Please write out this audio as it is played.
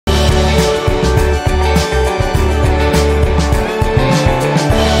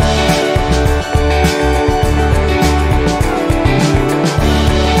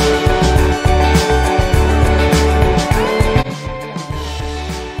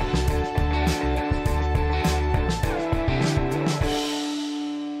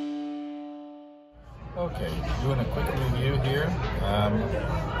a quick review here.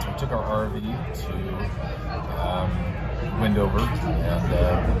 We took our RV to Wendover,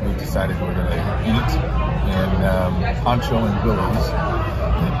 and we decided we were going to eat in Poncho and Willie's.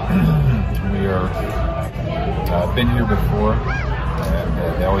 We are been here before,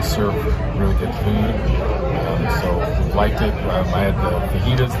 and they always serve really good food. So we liked it. I had the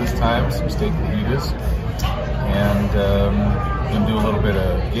fajitas this time, some steak fajitas, and going to do a little bit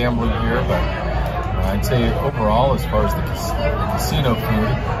of gambling here, but I'd say overall, as far as the casino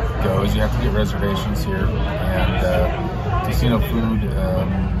food goes, you have to get reservations here, and casino food,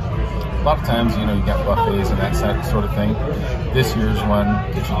 a lot of times, you got buffets and that sort of thing. This year's one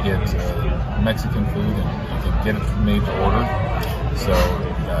that you get Mexican food, and you can get it made to order. So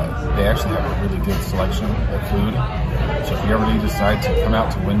they actually have a really good selection of food. So if you ever do decide to come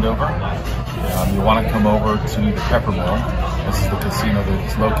out to Wendover, you want to come over to the Pepper Mill. This is the casino that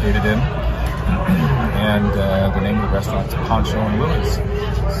it's located in. And the name of the restaurant is Poncho and Willie's.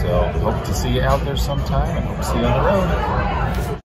 So hope to see you out there sometime, and hope to see you on the road.